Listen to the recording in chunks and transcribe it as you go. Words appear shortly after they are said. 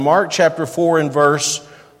Mark chapter 4 and verse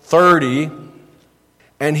 30,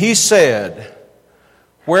 and he said,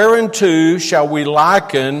 "Whereunto shall we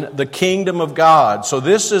liken the kingdom of God?" So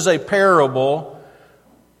this is a parable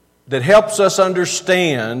that helps us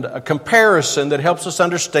understand, a comparison that helps us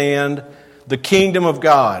understand the kingdom of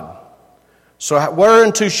God. So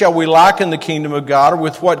whereunto shall we liken the kingdom of God, or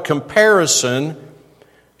with what comparison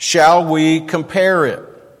shall we compare it?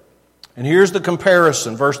 And here's the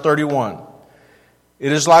comparison, verse 31.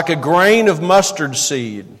 "It is like a grain of mustard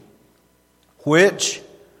seed, which,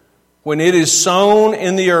 when it is sown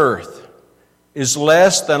in the earth, is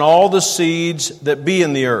less than all the seeds that be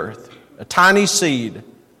in the earth." A tiny seed.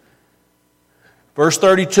 Verse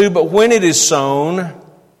 32, "But when it is sown,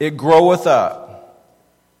 it groweth up,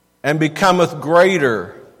 and becometh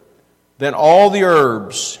greater than all the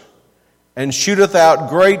herbs, and shooteth out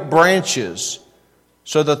great branches,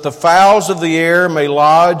 so that the fowls of the air may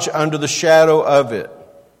lodge under the shadow of it."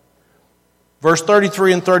 Verse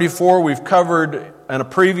 33 and 34 we've covered in a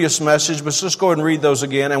previous message, but let's go ahead and read those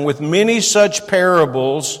again. "And with many such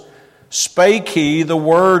parables spake he the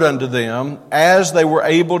word unto them, as they were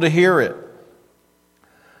able to hear it.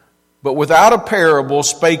 But without a parable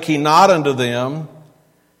spake he not unto them,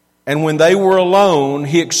 and when they were alone,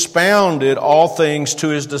 he expounded all things to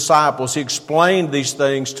his disciples." He explained these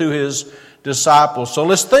things to his disciples. So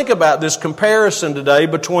let's think about this comparison today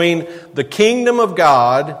between the kingdom of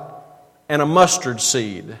God and a mustard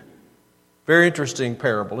seed. Very interesting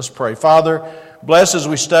parable. Let's pray. Father, bless as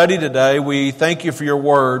we study today. We thank you for your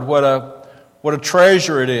word. What a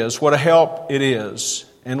treasure it is. What a help it is.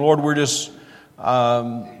 And Lord, we're just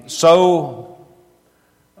so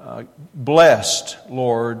blessed,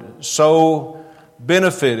 Lord, so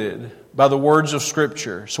benefited by the words of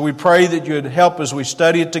Scripture. So we pray that you would help as we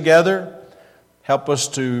study it together. Help us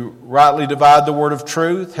to rightly divide the word of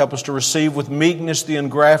truth. Help us to receive with meekness the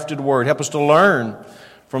engrafted word. Help us to learn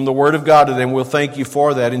from the word of God today, and we'll thank you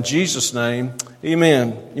for that. In Jesus' name,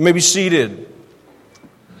 amen. You may be seated.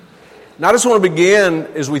 Now I just want to begin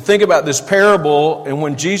as we think about this parable, and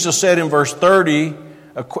when Jesus said in verse 30,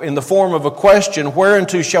 in the form of a question,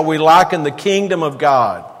 "Whereunto shall we liken the kingdom of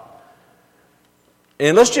God?"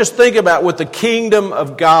 And let's just think about what the kingdom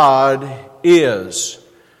of God is.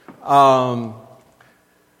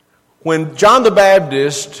 When John the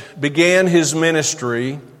Baptist began his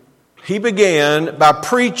ministry, he began by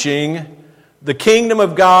preaching the kingdom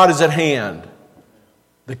of God is at hand.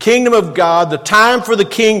 The kingdom of God, the time for the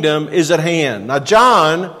kingdom is at hand. Now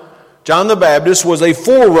John the Baptist was a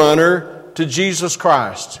forerunner to Jesus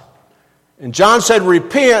Christ. And John said,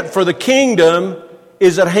 "Repent, for the kingdom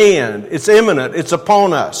is at hand. It's imminent. It's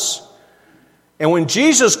upon us." And when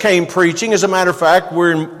Jesus came preaching, as a matter of fact,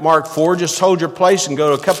 we're in Mark 4. Just hold your place and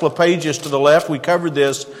go to a couple of pages to the left. We covered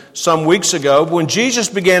this some weeks ago. When Jesus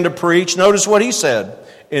began to preach, notice what he said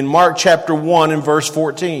in Mark chapter 1 and verse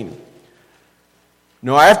 14.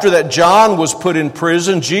 "Now after that John was put in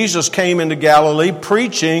prison, Jesus came into Galilee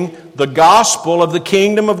preaching the gospel of the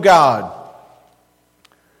kingdom of God,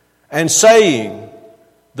 and saying,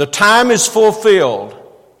 The time is fulfilled,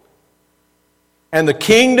 and the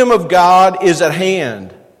kingdom of God is at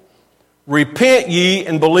hand. Repent ye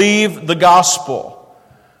and believe the gospel."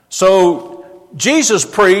 So Jesus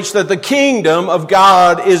preached that the kingdom of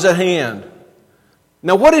God is at hand.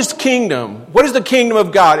 Now what is kingdom? What is the kingdom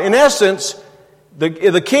of God? In essence,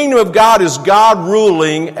 the kingdom of God is God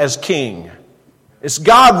ruling as king. It's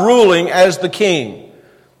God ruling as the king.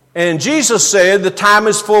 And Jesus said the time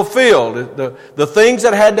is fulfilled. The things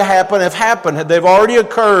that had to happen have happened. They've already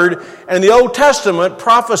occurred. And the Old Testament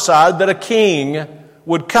prophesied that a king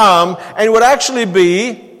would come and would actually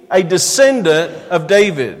be a descendant of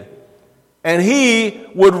David. And he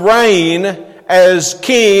would reign as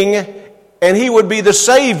king, and he would be the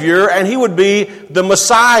Savior, and he would be the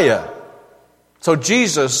Messiah. So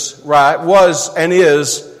Jesus, right, was and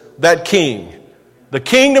is that king. The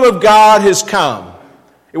kingdom of God has come.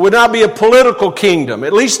 It would not be a political kingdom,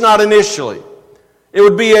 at least not initially. It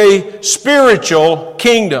would be a spiritual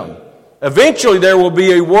kingdom. Eventually there will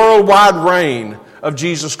be a worldwide reign of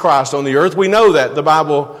Jesus Christ on the earth. We know that. The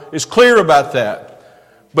Bible is clear about that.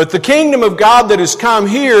 But the kingdom of God that has come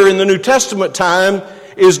here in the New Testament time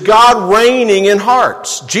is God reigning in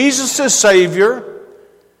hearts. Jesus is Savior,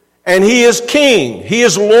 and He is King. He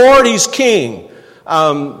is Lord, He's King.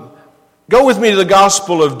 Go with me to the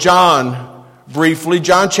Gospel of John briefly,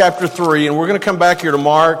 John chapter 3, and we're going to come back here to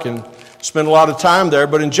Mark and spend a lot of time there.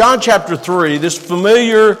 But in John chapter 3, this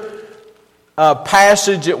familiar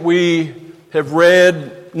passage that we have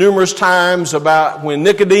read numerous times about when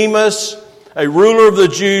Nicodemus, a ruler of the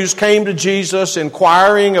Jews, came to Jesus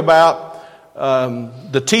inquiring about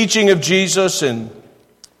the teaching of Jesus.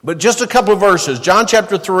 But just a couple of verses. John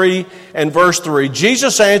chapter 3 and verse 3.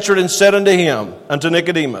 Jesus answered and said unto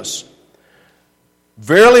Nicodemus,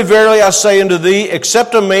 Verily, verily, I say unto thee,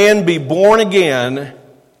 except a man be born again,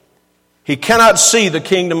 he cannot see the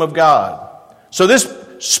kingdom of God. So this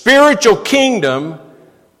spiritual kingdom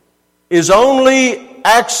is only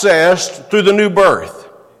accessed through the new birth.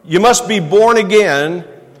 You must be born again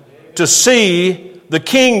to see the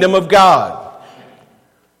kingdom of God.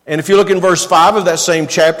 And if you look in verse 5 of that same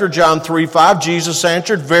chapter, John 3:5, Jesus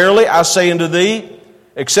answered, Verily, I say unto thee,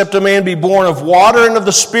 except a man be born of water and of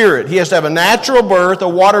the Spirit. He has to have a natural birth, a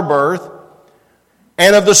water birth,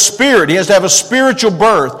 and of the Spirit. He has to have a spiritual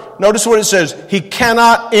birth. Notice what it says. He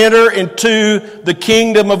cannot enter into the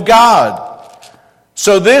kingdom of God.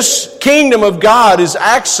 So this kingdom of God is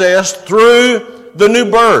accessed through the new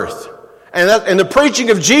birth. And the preaching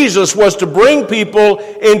of Jesus was to bring people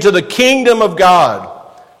into the kingdom of God.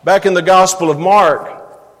 Back in the Gospel of Mark,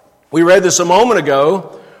 we read this a moment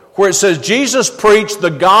ago, where it says Jesus preached the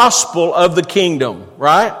gospel of the kingdom,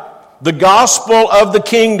 right? The gospel of the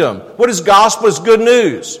kingdom. What is gospel? It's good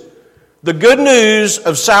news. The good news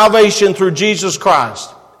of salvation through Jesus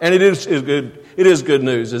Christ. And it is good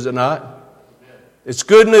news, is it not? It's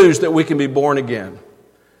good news that we can be born again.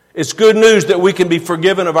 It's good news that we can be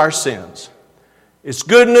forgiven of our sins. It's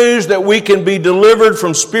good news that we can be delivered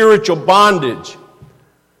from spiritual bondage.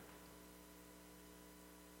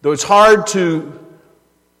 Though it's hard to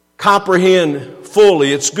comprehend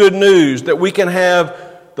fully, it's good news that we can have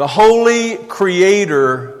the holy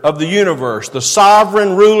creator of the universe, the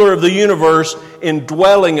sovereign ruler of the universe,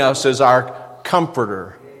 indwelling us as our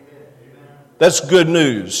comforter. That's good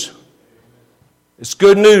news. It's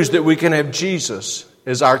good news that we can have Jesus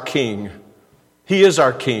as our King. He is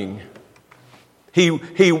our King. He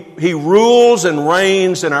rules and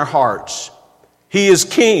reigns in our hearts. He is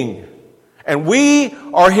King. And we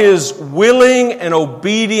are His willing and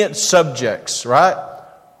obedient subjects, right?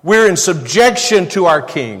 We're in subjection to our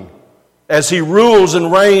King as He rules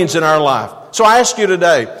and reigns in our life. So I ask you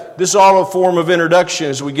today, this is all a form of introduction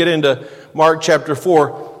as we get into Mark chapter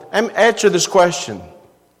 4. Answer this question.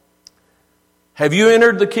 Have you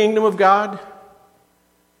entered the kingdom of God?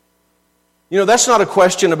 You know, that's not a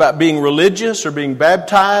question about being religious or being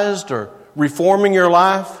baptized or reforming your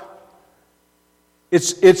life.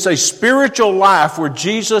 It's a spiritual life where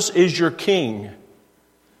Jesus is your King.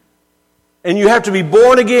 And you have to be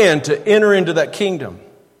born again to enter into that kingdom.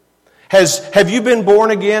 Have you been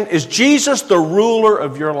born again? Is Jesus the ruler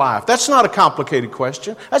of your life? That's not a complicated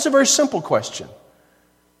question. That's a very simple question.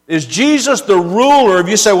 Is Jesus the ruler? If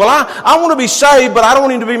you say, well, I want to be saved, but I don't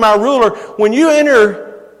want Him to be my ruler. When you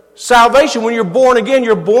enter salvation, when you're born again,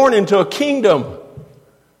 you're born into a kingdom.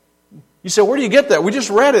 You say, where do you get that? We just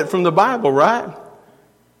read it from the Bible, right?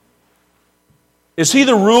 Is He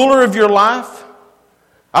the ruler of your life?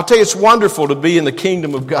 I'll tell you, it's wonderful to be in the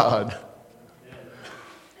kingdom of God.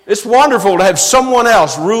 It's wonderful to have someone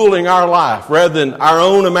else ruling our life rather than our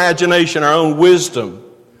own imagination, our own wisdom.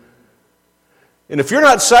 And if you're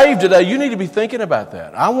not saved today, you need to be thinking about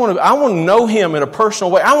that. I want to know Him in a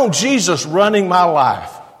personal way. I want Jesus running my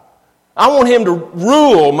life. I want Him to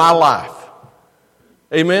rule my life.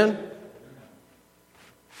 Amen?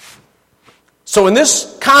 So in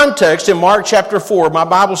this context, in Mark chapter 4, my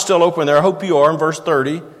Bible's still open there, I hope you are, in verse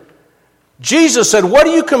 30, Jesus said, what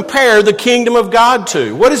do you compare the kingdom of God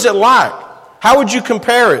to? What is it like? How would you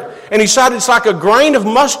compare it? And He said it's like a grain of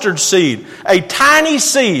mustard seed, a tiny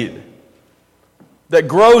seed that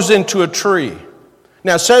grows into a tree.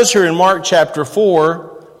 Now it says here in Mark chapter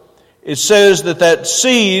 4, it says that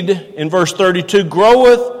seed, in verse 32,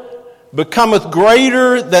 groweth, becometh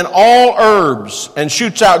greater than all herbs, and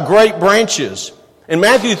shoots out great branches. In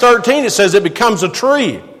Matthew 13, it says it becomes a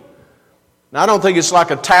tree. Now, I don't think it's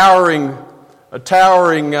like a towering,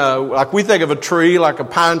 like we think of a tree, like a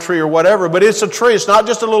pine tree or whatever, but it's a tree. It's not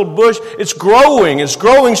just a little bush. It's growing. It's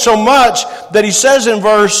growing so much that He says in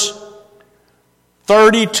verse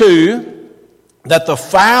 32 that the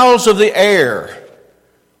fowls of the air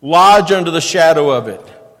lodge under the shadow of it.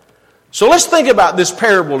 So let's think about this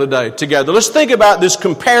parable today together. Let's think about this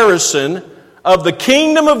comparison of the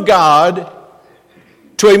kingdom of God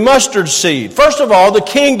to a mustard seed. First of all, the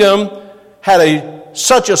kingdom had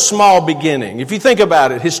such a small beginning. If you think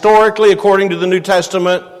about it, historically, according to the New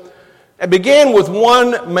Testament, it began with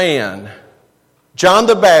one man, John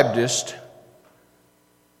the Baptist,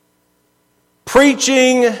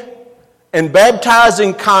 preaching and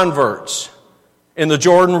baptizing converts in the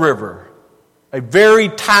Jordan River. A very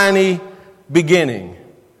tiny beginning.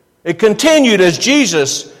 It continued as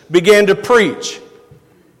Jesus began to preach.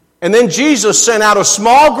 And then Jesus sent out a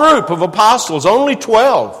small group of apostles, only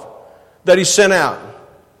 12 that he sent out.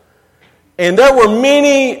 And there were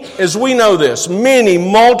many, as we know this, many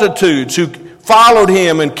multitudes who followed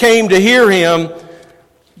him and came to hear him,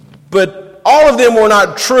 but all of them were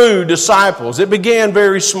not true disciples. It began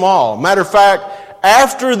very small. Matter of fact,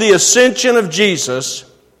 after the ascension of Jesus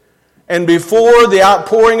and before the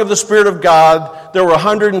outpouring of the Spirit of God, there were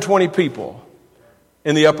 120 people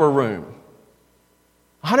in the upper room.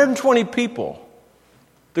 120 people.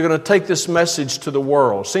 They're going to take this message to the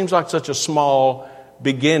world. Seems like such a small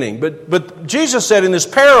beginning. But Jesus said in this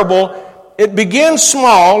parable, it begins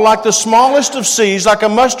small, like the smallest of seeds, like a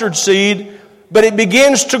mustard seed, but it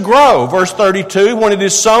begins to grow. Verse 32, when it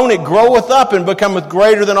is sown, it groweth up and becometh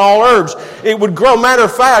greater than all herbs. It would grow. Matter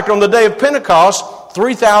of fact, on the day of Pentecost,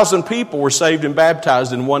 3,000 people were saved and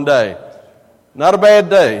baptized in one day. Not a bad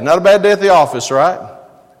day. Not a bad day at the office, right?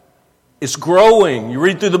 It's growing. You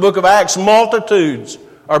read through the book of Acts, multitudes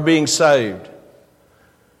are being saved.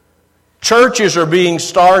 Churches are being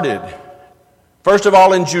started. First of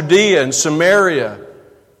all in Judea and Samaria,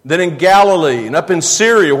 then in Galilee, and up in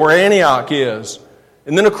Syria where Antioch is,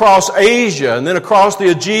 and then across Asia, and then across the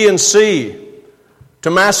Aegean Sea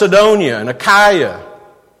to Macedonia and Achaia,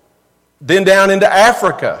 then down into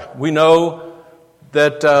Africa. We know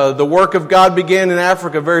that the work of God began in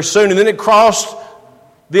Africa very soon, and then it crossed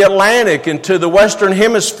the Atlantic into the Western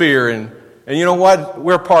Hemisphere, and you know what?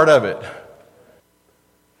 We're part of it.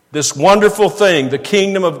 This wonderful thing, the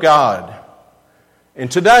kingdom of God. And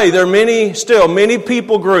today there are still many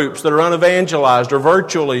people groups that are unevangelized or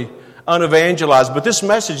virtually unevangelized, but this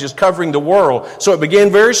message is covering the world. So it began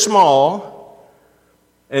very small,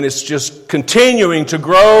 and it's just continuing to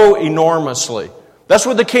grow enormously. That's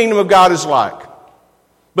what the kingdom of God is like.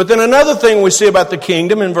 But then another thing we see about the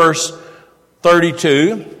kingdom in verse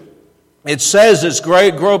 32, it says it's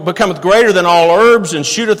becometh greater than all herbs and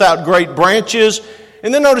shooteth out great branches.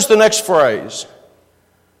 And then notice the next phrase.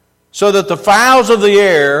 So that the fowls of the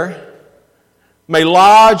air may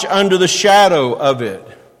lodge under the shadow of it.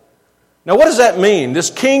 Now what does that mean? This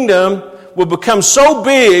kingdom will become so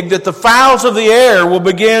big that the fowls of the air will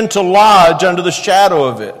begin to lodge under the shadow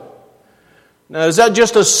of it. Now is that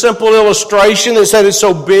just a simple illustration that said it's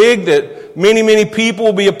so big that many people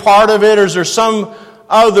will be a part of it, or is there some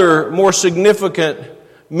other more significant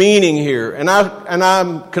meaning here? And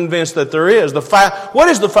I'm convinced that there is. What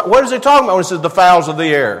is it talking about when it says the fowls of the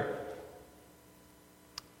air?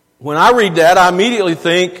 When I read that, I immediately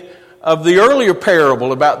think of the earlier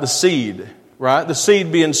parable about the seed, right? The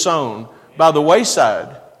seed being sown by the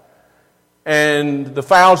wayside. And the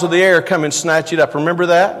fowls of the air come and snatch it up. Remember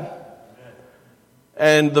that?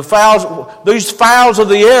 And these fowls of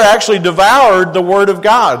the air actually devoured the Word of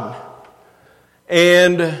God.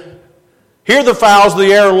 And here the fowls of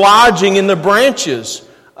the air lodging in the branches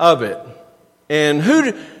of it. And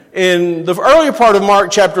in the earlier part of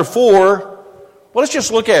Mark chapter 4, well, let's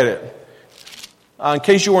just look at it. In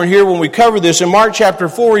case you weren't here when we covered this, in Mark chapter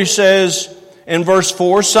 4 he says in verse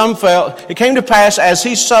 4, it came to pass as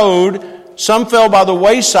he sowed, some fell by the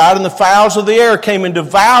wayside, and the fowls of the air came and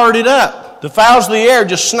devoured it up. The fowls of the air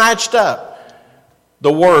just snatched up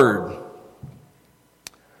the word.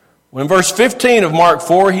 When in verse 15 of Mark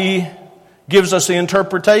 4, he gives us the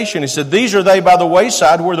interpretation. He said, these are they by the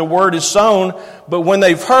wayside where the word is sown, but when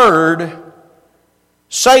they've heard,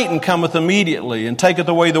 Satan cometh immediately and taketh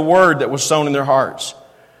away the word that was sown in their hearts.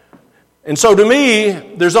 And so to me,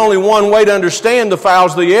 there's only one way to understand the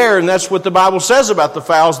fowls of the air, and that's what the Bible says about the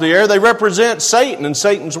fowls of the air. They represent Satan and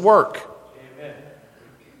Satan's work.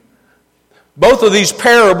 Both of these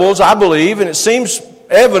parables, I believe, and it seems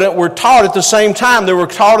evident, were taught at the same time. They were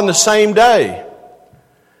taught on the same day.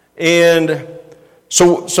 And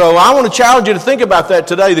so I want to challenge you to think about that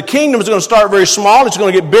today. The kingdom is going to start very small. It's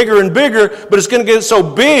going to get bigger and bigger, but it's going to get so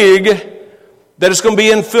big that it's going to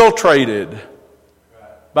be infiltrated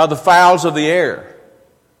by the fowls of the air.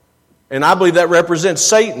 And I believe that represents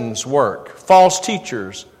Satan's work, false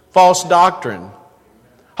teachers, false doctrine.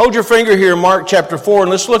 Hold your finger here in Mark chapter 4,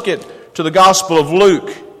 and let's look to the Gospel of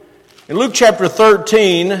Luke. In Luke chapter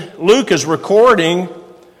 13, Luke is recording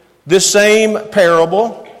this same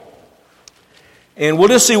parable. And we'll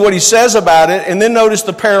just see what he says about it, and then notice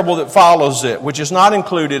the parable that follows it, which is not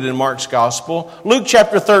included in Mark's Gospel. Luke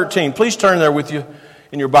chapter 13. Please turn there with you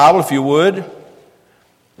in your Bible, if you would.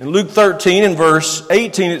 In Luke 13, in verse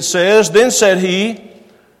 18, it says, Then said he,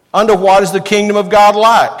 Unto what is the kingdom of God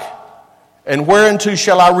like? And whereunto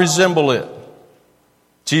shall I resemble it?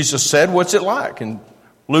 Jesus said, What's it like? And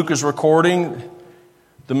Luke is recording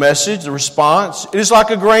the message, the response. It is like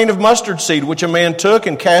a grain of mustard seed, which a man took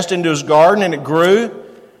and cast into his garden, and it grew,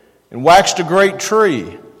 and waxed a great tree.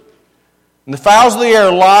 And the fowls of the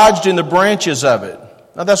air lodged in the branches of it.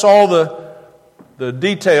 Now that's all the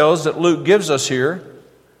details that Luke gives us here.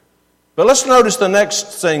 But let's notice the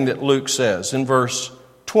next thing that Luke says in verse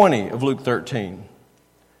 20 of Luke 13.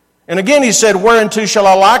 And again he said, whereunto shall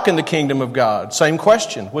I liken the kingdom of God? Same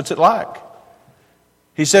question. What's it like?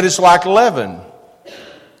 He said it's like leaven,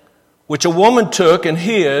 which a woman took and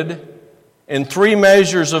hid in 3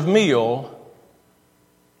 measures of meal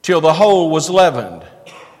till the whole was leavened.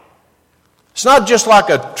 It's not just like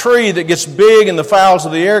a tree that gets big and the fowls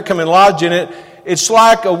of the air come and lodge in it. It's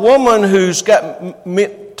like a woman who's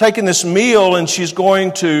taken this meal and she's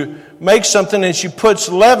going to make something and she puts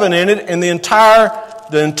leaven in it, and the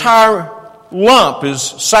entire lump is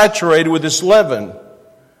saturated with this leaven.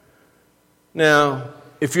 Now,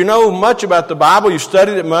 if you know much about the Bible, you've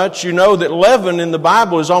studied it much, you know that leaven in the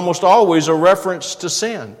Bible is almost always a reference to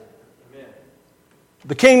sin. Amen.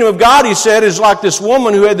 The kingdom of God, he said, is like this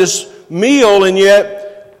woman who had this meal, and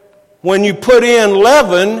yet when you put in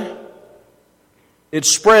leaven, it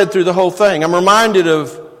spread through the whole thing. I'm reminded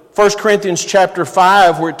of 1 Corinthians chapter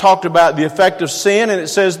 5, where it talked about the effect of sin, and it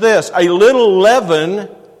says this, a little leaven,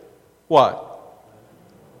 what?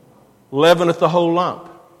 Leaveneth the whole lump.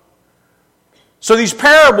 So these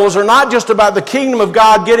parables are not just about the kingdom of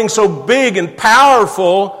God getting so big and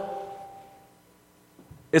powerful.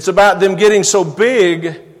 It's about them getting so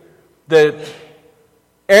big that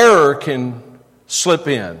error can slip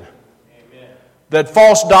in. Amen. That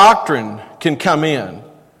false doctrine can come in.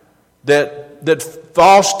 That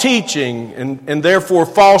false teaching and therefore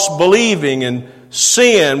false believing and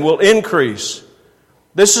sin will increase.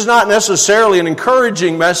 This is not necessarily an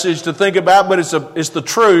encouraging message to think about, but it's the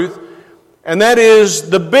truth. And that is,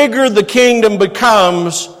 the bigger the kingdom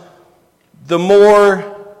becomes, the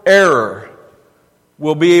more error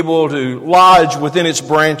will be able to lodge within its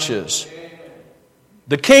branches.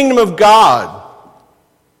 The kingdom of God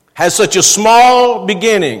has such a small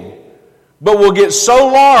beginning, but will get so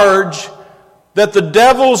large that the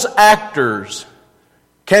devil's actors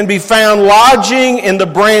can be found lodging in the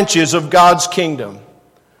branches of God's kingdom.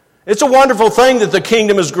 It's a wonderful thing that the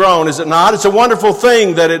kingdom has grown, is it not? It's a wonderful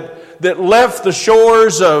thing that left the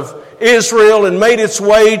shores of Israel and made its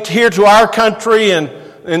way here to our country,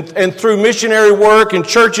 and through missionary work and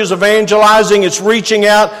churches evangelizing, it's reaching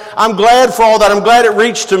out. I'm glad for all that. I'm glad it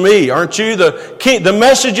reached to me, aren't you? The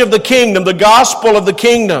message of the kingdom, the gospel of the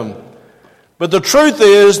kingdom. But the truth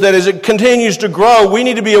is that as it continues to grow, we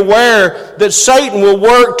need to be aware that Satan will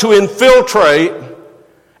work to infiltrate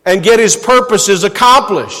and get his purposes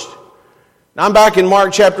accomplished. Now, I'm back in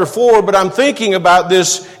Mark chapter 4, but I'm thinking about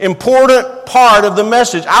this important part of the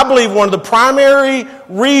message. I believe one of the primary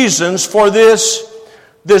reasons for this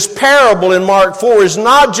parable in Mark 4 is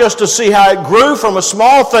not just to see how it grew from a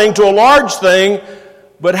small thing to a large thing,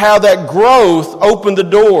 but how that growth opened the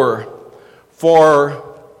door for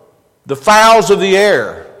the fowls of the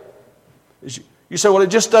air. You say, well, it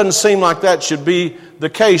just doesn't seem like that should be the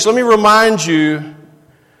case. Let me remind you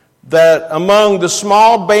that among the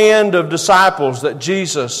small band of disciples that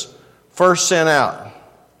Jesus first sent out,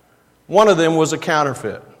 one of them was a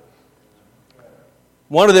counterfeit.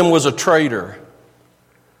 One of them was a traitor.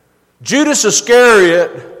 Judas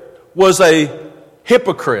Iscariot was a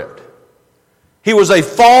hypocrite. He was a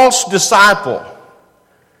false disciple.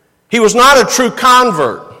 He was not a true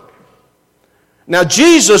convert. Now,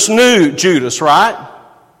 Jesus knew Judas, right?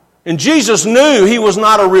 And Jesus knew he was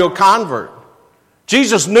not a real convert.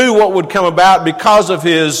 Jesus knew what would come about because of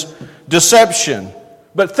his deception.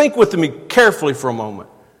 But think with me carefully for a moment.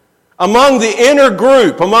 Among the inner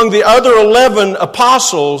group, among the other 11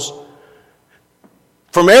 apostles,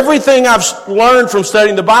 from everything I've learned from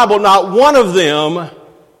studying the Bible, not one of them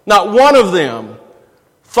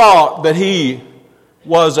thought that he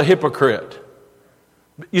was a hypocrite.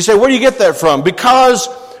 You say, where do you get that from? Because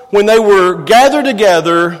when they were gathered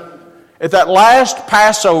together at that last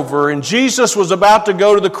Passover, and Jesus was about to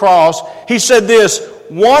go to the cross, he said this,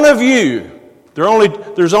 one of you,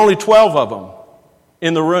 there's only 12 of them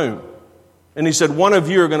in the room, and he said, one of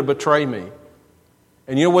you are going to betray me.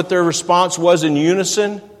 And you know what their response was in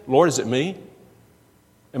unison? Lord, is it me?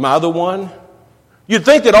 Am I the one? You'd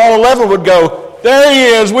think that all 11 would go, there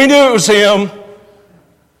he is, we knew it was him.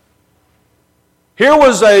 Here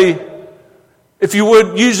was if you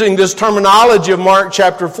would, using this terminology of Mark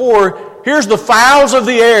chapter 4, here's the fowls of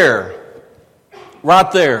the air,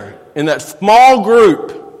 right there, in that small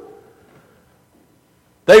group.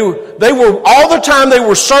 They were, all the time they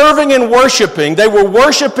were serving and worshiping, they were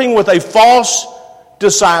worshiping with a false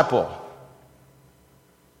disciple.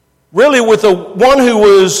 Really with one who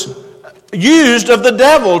was used of the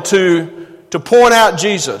devil to point out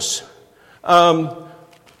Jesus.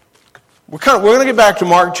 We're going to get back to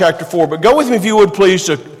Mark chapter 4, but go with me, if you would, please,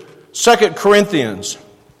 to 2 Corinthians.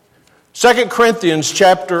 2 Corinthians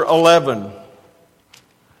chapter 11.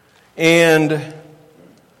 And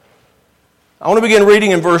I want to begin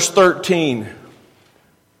reading in verse 13.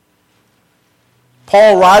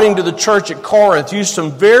 Paul, writing to the church at Corinth, used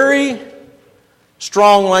some very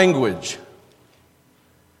strong language.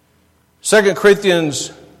 2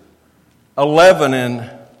 Corinthians 11 and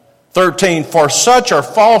 13, for such are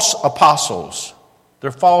false apostles.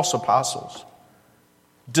 They're false apostles.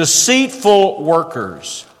 Deceitful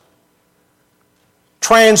workers,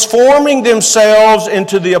 transforming themselves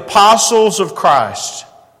into the apostles of Christ,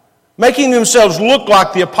 making themselves look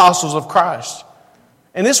like the apostles of Christ.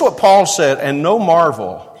 And this is what Paul said, and no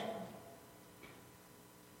marvel.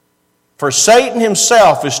 For Satan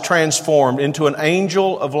himself is transformed into an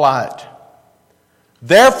angel of light.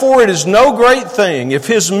 Therefore it is no great thing if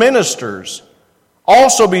his ministers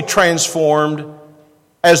also be transformed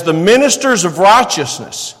as the ministers of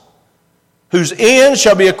righteousness, whose end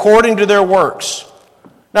shall be according to their works.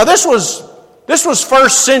 Now this was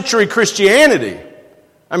first century Christianity.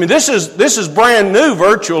 I mean, this is brand new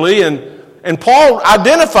virtually, and Paul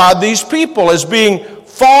identified these people as being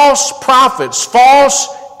false prophets, false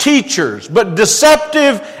teachers, but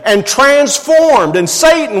deceptive and transformed, and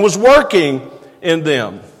Satan was working in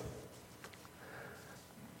them.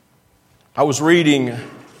 I was reading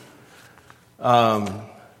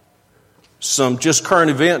some just current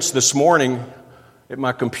events this morning at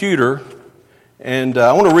my computer, and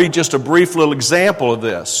I want to read just a brief little example of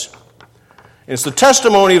this. It's the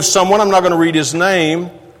testimony of someone, I'm not going to read his name,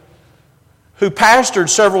 who pastored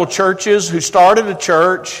several churches, who started a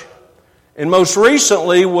church, and most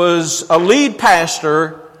recently was a lead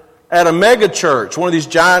pastor at a mega church, one of these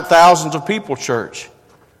giant thousands of people church.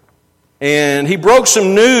 And he broke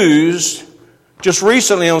some news just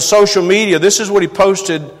recently on social media. This is what he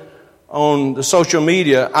posted on the social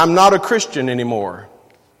media: I'm not a Christian anymore.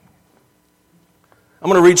 I'm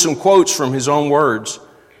going to read some quotes from his own words.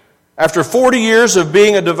 After 40 years of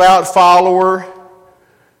being a devout follower,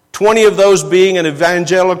 20 of those being an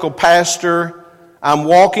evangelical pastor, I'm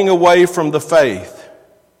walking away from the faith.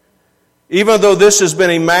 Even though this has been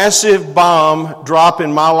a massive bomb drop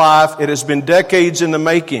in my life, it has been decades in the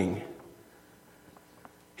making.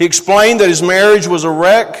 He explained that his marriage was a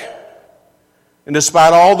wreck, and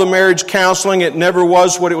despite all the marriage counseling, it never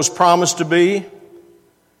was what it was promised to be.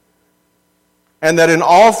 And that in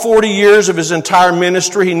all 40 years of his entire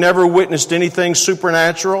ministry, he never witnessed anything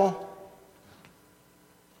supernatural.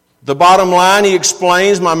 The bottom line, he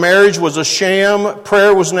explains, my marriage was a sham,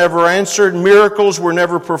 prayer was never answered, miracles were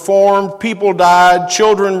never performed, people died,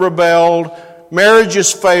 children rebelled,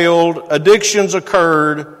 marriages failed, addictions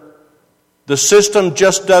occurred. The system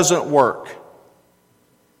just doesn't work.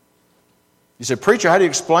 You say, preacher, how do you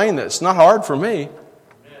explain that? It's not hard for me.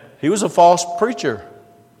 He was a false preacher.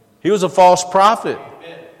 He was a false prophet.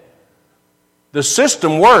 The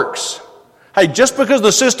system works. Hey, just because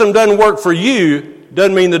the system doesn't work for you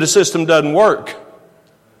doesn't mean that the system doesn't work.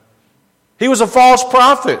 He was a false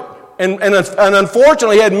prophet. And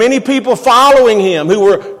unfortunately, he had many people following him who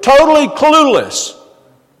were totally clueless.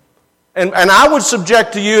 And I would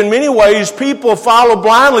subject to you, in many ways, people follow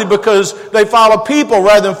blindly because they follow people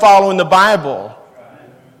rather than following the Bible.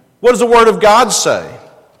 What does the Word of God say?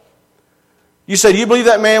 You say, you believe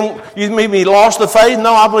that man, you mean he lost the faith?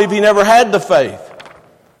 No, I believe he never had the faith.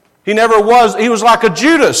 He never was. He was like a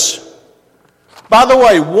Judas. By the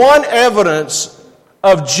way, one evidence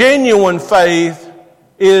of genuine faith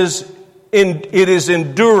is it is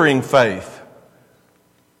enduring faith.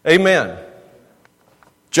 Amen.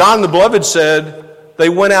 John the Beloved said, they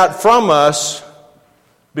went out from us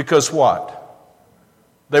because what?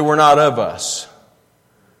 They were not of us.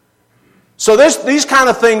 So these kind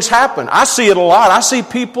of things happen. I see it a lot. I see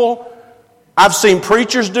people, I've seen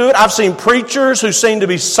preachers do it. I've seen preachers who seem to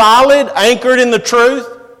be solid, anchored in the truth,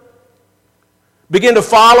 begin to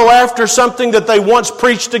follow after something that they once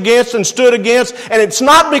preached against and stood against. And it's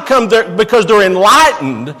not because they're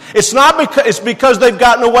enlightened. It's because they've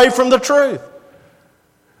gotten away from the truth.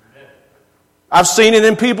 I've seen it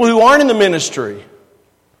in people who aren't in the ministry.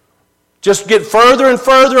 Just get further and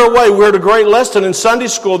further away. We heard a great lesson in Sunday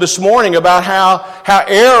school this morning about how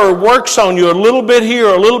error works on you a little bit here,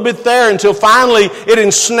 a little bit there, until finally it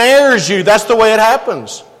ensnares you. That's the way it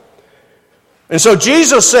happens. And so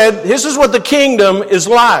Jesus said, this is what the kingdom is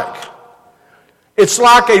like. It's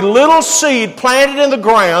like a little seed planted in the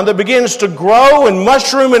ground that begins to grow and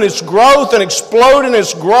mushroom in its growth and explode in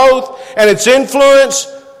its growth and its influence.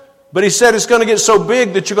 But he said it's going to get so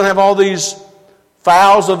big that you're going to have all these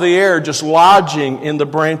fowls of the air just lodging in the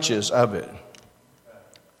branches of it.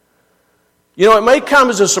 You know, it may come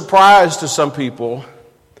as a surprise to some people,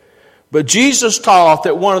 but Jesus taught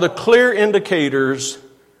that one of the clear indicators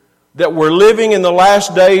that we're living in the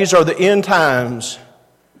last days or the end times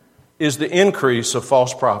is the increase of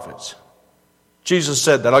false prophets. Jesus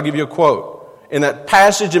said that. I'll give you a quote. In that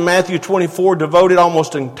passage in Matthew 24, devoted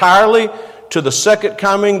almost entirely to the second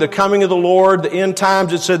coming, the coming of the Lord, the end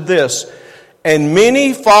times, it said this, "And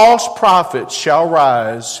many false prophets shall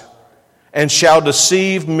rise and shall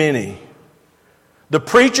deceive many." The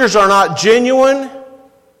preachers are not genuine.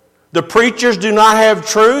 The preachers do not have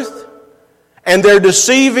truth. And they're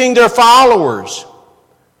deceiving their followers.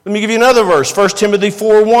 Let me give you another verse, 1 Timothy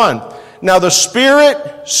 4:1. "Now the Spirit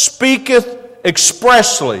speaketh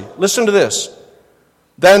expressly," listen to this,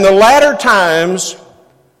 "that in the latter times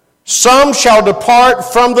some shall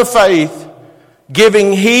depart from the faith,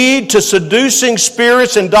 giving heed to seducing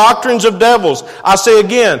spirits and doctrines of devils." I say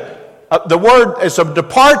again, the word as a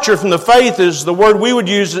departure from the faith is the word we would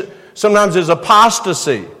use sometimes as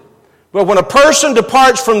apostasy. But when a person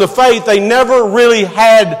departs from the faith, they never really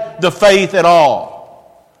had the faith at all.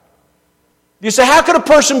 You say, how could a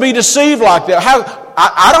person be deceived like that?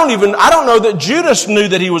 I don't know that Judas knew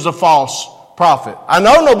that he was a false prophet. I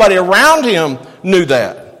know nobody around him knew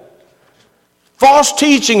that. False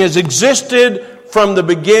teaching has existed from the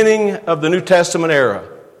beginning of the New Testament era.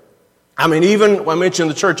 I mean, even I mentioned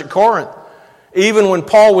the church at Corinth. Even when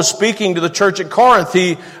Paul was speaking to the church at Corinth,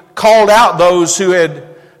 he called out those who had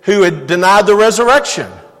denied the resurrection.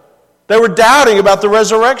 They were doubting about the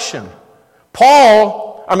resurrection.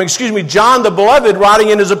 John the Beloved, writing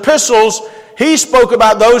in his epistles, he spoke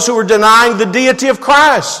about those who were denying the deity of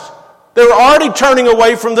Christ. They were already turning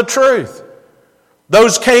away from the truth.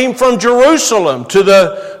 Those came from Jerusalem to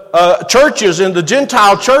the churches and the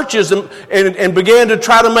Gentile churches and began to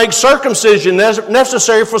try to make circumcision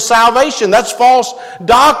necessary for salvation. That's false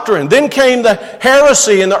doctrine. Then came the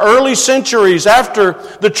heresy in the early centuries after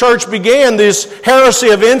the church began, this heresy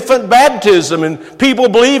of infant baptism and people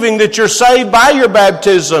believing that you're saved by your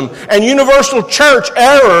baptism, and universal church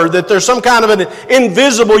error, that there's some kind of an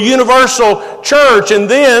invisible universal church. And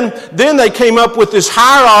then they came up with this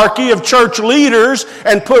hierarchy of church leaders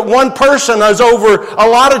and put one person as over a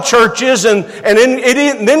lot of churches, and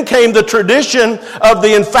then came the tradition of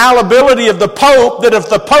the infallibility of the Pope, that if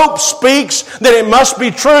the Pope speaks, then it must be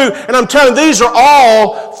true. And I'm telling you, these are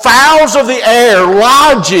all fowls of the air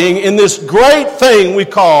lodging in this great thing we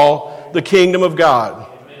call the kingdom of God.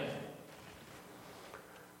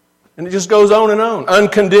 And it just goes on and on.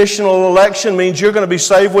 Unconditional election means you're going to be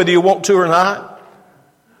saved whether you want to or not.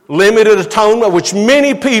 Limited atonement, which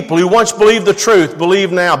many people who once believed the truth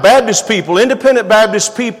believe now. Baptist people, independent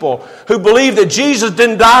Baptist people who believe that Jesus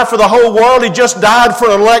didn't die for the whole world, He just died for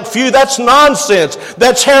an elect few. That's nonsense.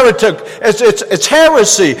 That's heretic. It's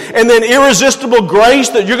heresy. And then irresistible grace,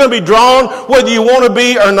 that you're going to be drawn whether you want to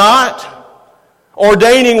be or not.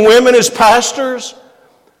 Ordaining women as pastors.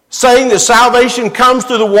 Saying that salvation comes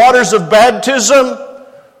through the waters of baptism.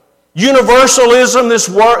 Universalism, this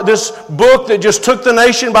book that just took the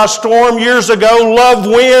nation by storm years ago, love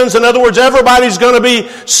wins. In other words, everybody's going to be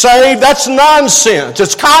saved. That's nonsense.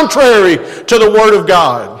 It's contrary to the Word of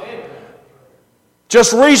God.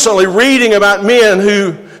 Just recently reading about men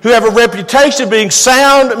who have a reputation of being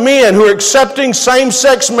sound men, who are accepting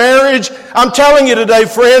same-sex marriage. I'm telling you today,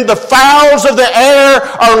 friend, the fowls of the air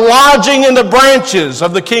are lodging in the branches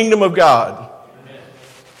of the kingdom of God.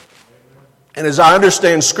 And as I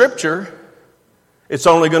understand Scripture, it's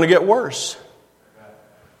only going to get worse.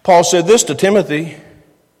 Paul said this to Timothy,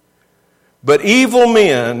 "But evil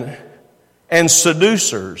men and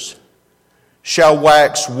seducers shall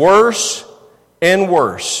wax worse and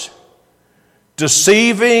worse,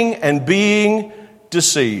 deceiving and being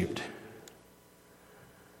deceived."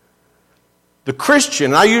 The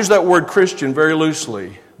Christian, I use that word Christian very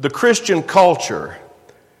loosely, the Christian culture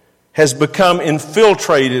has become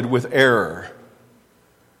infiltrated with error.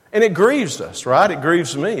 And it grieves us, right? It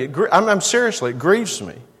grieves me. Seriously, it grieves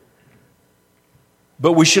me.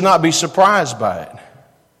 But we should not be surprised by it.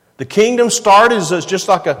 The kingdom started as just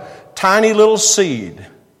like a tiny little seed,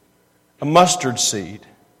 a mustard seed.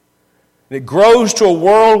 And it grows to a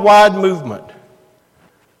worldwide movement.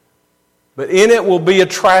 But in it will be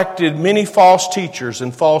attracted many false teachers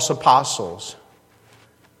and false apostles.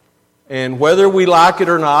 And whether we like it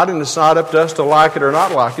or not, and it's not up to us to like it or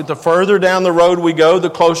not like it, the further down the road we go, the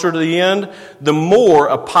closer to the end, the more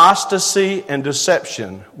apostasy and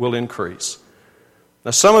deception will increase.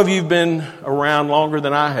 Now, some of you have been around longer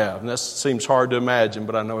than I have, and that seems hard to imagine,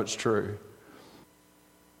 but I know it's true.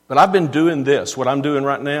 But I've been doing this, what I'm doing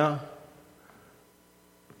right now,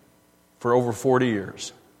 for over 40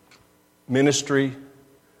 years. Ministry,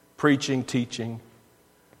 preaching, teaching.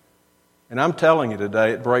 And I'm telling you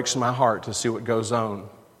today, it breaks my heart to see what goes on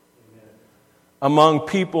among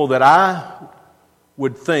people that I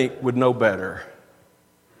would think would know better.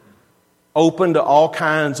 Open to all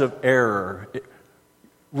kinds of error,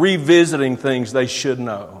 revisiting things they should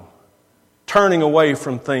know, turning away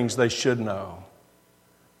from things they should know.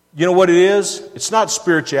 You know what it is? It's not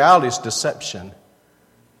spirituality, it's deception.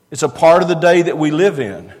 It's a part of the day that we live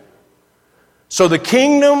in. So the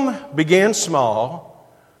kingdom began small.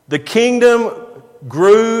 The kingdom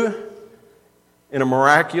grew in a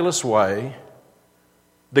miraculous way.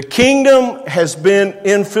 The kingdom has been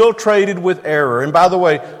infiltrated with error. And by the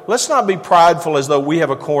way, let's not be prideful as though we have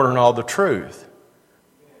a corner in all the truth.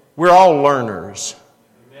 We're all learners.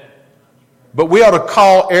 But we ought to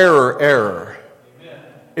call error, error.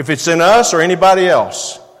 If it's in us or anybody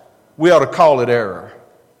else, we ought to call it error.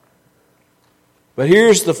 But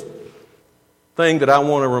here's the thing that I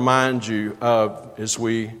want to remind you of as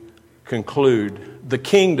we conclude. The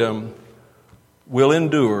kingdom will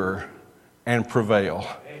endure and prevail.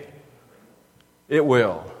 It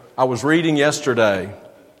will. I was reading yesterday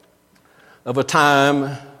of a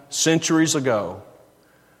time centuries ago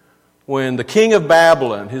when the king of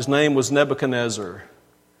Babylon, his name was Nebuchadnezzar,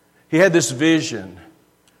 he had this vision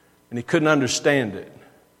and he couldn't understand it.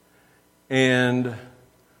 And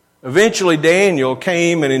eventually Daniel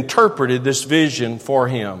came and interpreted this vision for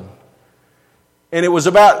him. And it was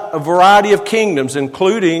about a variety of kingdoms,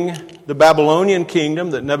 including the Babylonian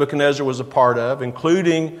kingdom that Nebuchadnezzar was a part of,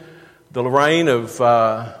 including the reign of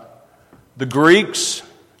the Greeks.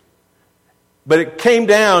 But it came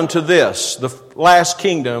down to this, the last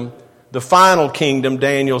kingdom, the final kingdom,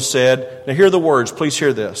 Daniel said. Now hear the words, please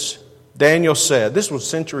hear this. Daniel said, this was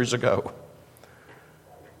centuries ago,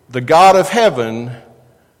 the God of heaven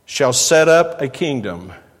shall set up a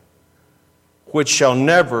kingdom which shall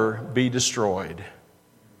never be destroyed.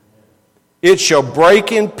 It shall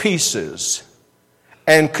break in pieces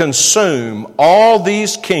and consume all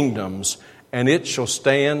these kingdoms, and it shall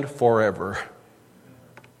stand forever.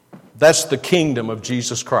 That's the kingdom of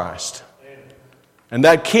Jesus Christ. And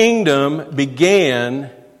that kingdom began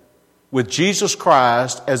with Jesus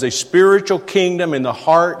Christ as a spiritual kingdom in the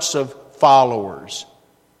hearts of followers.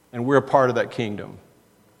 And we're a part of that kingdom.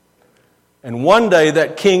 And one day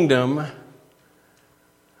that kingdom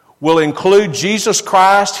will include Jesus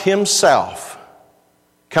Christ Himself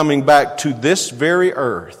coming back to this very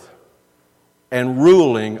earth and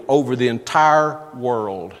ruling over the entire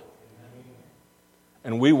world.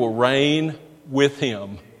 And we will reign with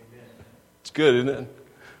Him. It's good, isn't it?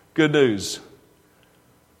 Good news.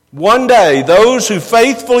 One day, those who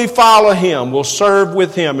faithfully follow Him will serve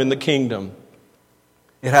with Him in the kingdom.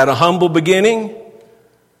 It had a humble beginning,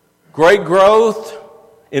 great growth,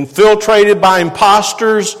 infiltrated by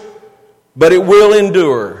imposters, but it will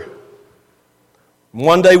endure.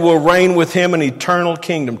 One day we'll reign with Him in eternal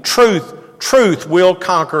kingdom. Truth will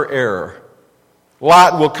conquer error.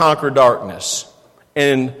 Light will conquer darkness.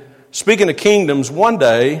 And speaking of kingdoms, one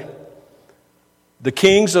day the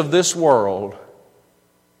kings of this world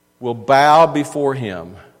will bow before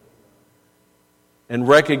Him and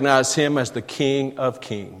recognize Him as the King of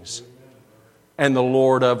kings and the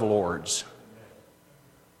Lord of lords.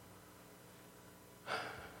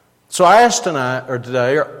 So I asked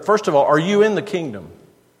today, first of all, are you in the kingdom?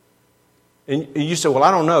 And you say, well,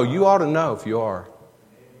 I don't know. You ought to know if you are.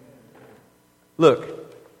 Look,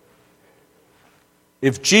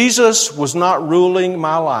 if Jesus was not ruling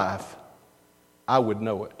my life, I would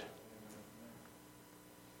know it.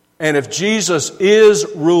 And if Jesus is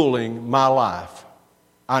ruling my life,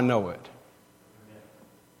 I know it.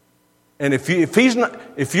 And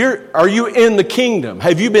are you in the kingdom?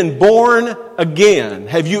 Have you been born again?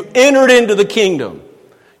 Have you entered into the kingdom?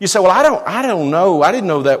 You say, well, I don't know. I didn't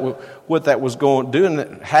know what that was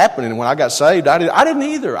happening when I got saved. I didn't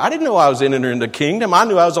either. I didn't know I was entering into the kingdom. I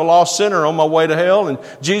knew I was a lost sinner on my way to hell, and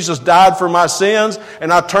Jesus died for my sins,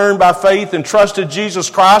 and I turned by faith and trusted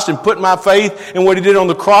Jesus Christ and put my faith in what He did on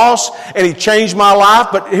the cross, and He changed my life.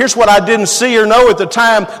 But here's what I didn't see or know at the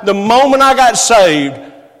time. The moment I got saved,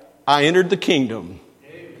 I entered the kingdom,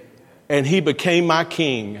 and He became my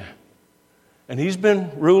king. And He's been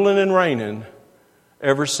ruling and reigning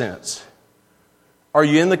ever since. Are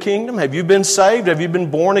you in the kingdom? Have you been saved? Have you been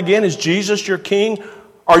born again? Is Jesus your king?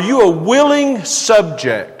 Are you a willing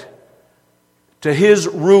subject to His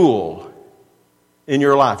rule in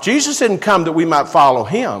your life. Jesus didn't come that we might follow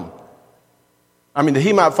Him. That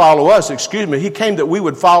He might follow us, He came that we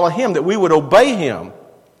would follow Him, that we would obey Him.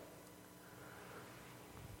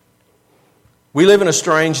 We live in a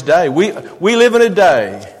strange day. We live in a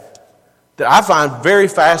day that I find very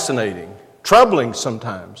fascinating, troubling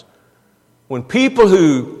sometimes, when people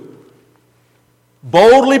who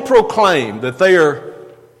boldly proclaim that they are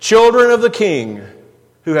children of the King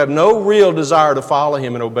who have no real desire to follow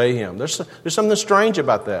Him and obey Him. There's something strange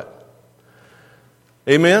about that.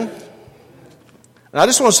 Amen? And I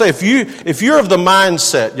just want to say, if you're of the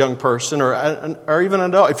mindset, young person, or even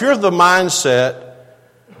an adult, if you're of the mindset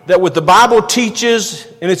that what the Bible teaches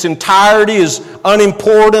in its entirety is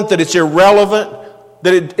unimportant, that it's irrelevant,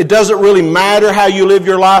 that it doesn't really matter how you live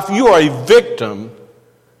your life, you are a victim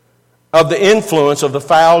of the influence of the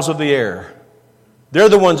fowls of the air. They're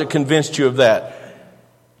the ones that convinced you of that.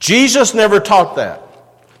 Jesus never taught that.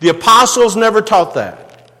 The apostles never taught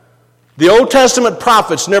that. The Old Testament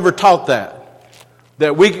prophets never taught that.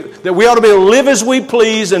 That we ought to be able to live as we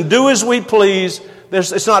please and do as we please.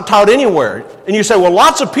 It's not taught anywhere. And you say, well,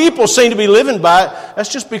 lots of people seem to be living by it. That's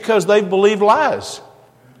just because they believe lies.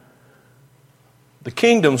 The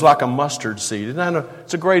kingdom's like a mustard seed.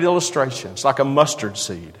 It's a great illustration. It's like a mustard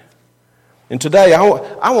seed. And today, I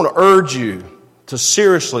want to urge you to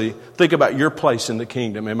seriously think about your place in the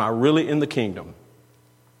kingdom. Am I really in the kingdom?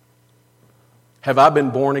 Have I been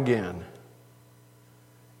born again?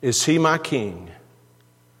 Is He my King?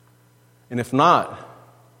 And if not,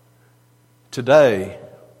 today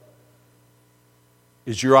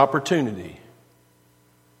is your opportunity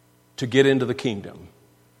to get into the kingdom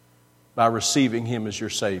by receiving Him as your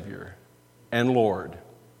Savior and Lord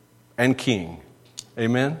and King.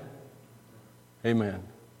 Amen? Amen.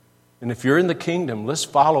 And if you're in the kingdom, let's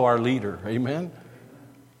follow our leader. Amen?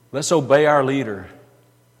 Let's obey our leader.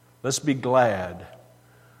 Let's be glad.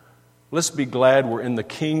 Let's be glad we're in the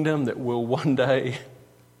kingdom that will one day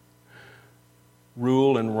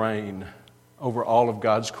rule and reign over all of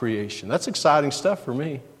God's creation. That's exciting stuff for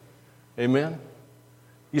me. Amen?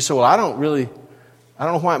 You say, well, I don't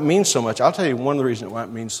know why it means so much. I'll tell you one of the reasons why it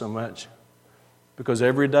means so much. Because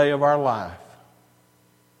every day of our life,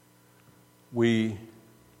 we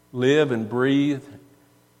live and breathe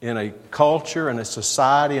in a culture and a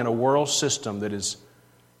society and a world system that is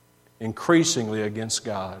increasingly against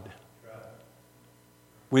God.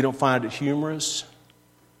 We don't find it humorous.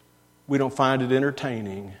 We don't find it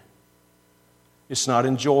entertaining. It's not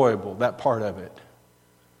enjoyable, that part of it.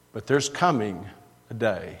 But there's coming a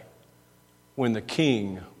day when the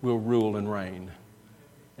King will rule and reign.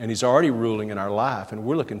 And He's already ruling in our life, and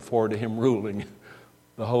we're looking forward to Him ruling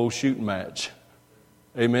the whole shooting match.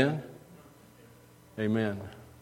 Amen? Amen.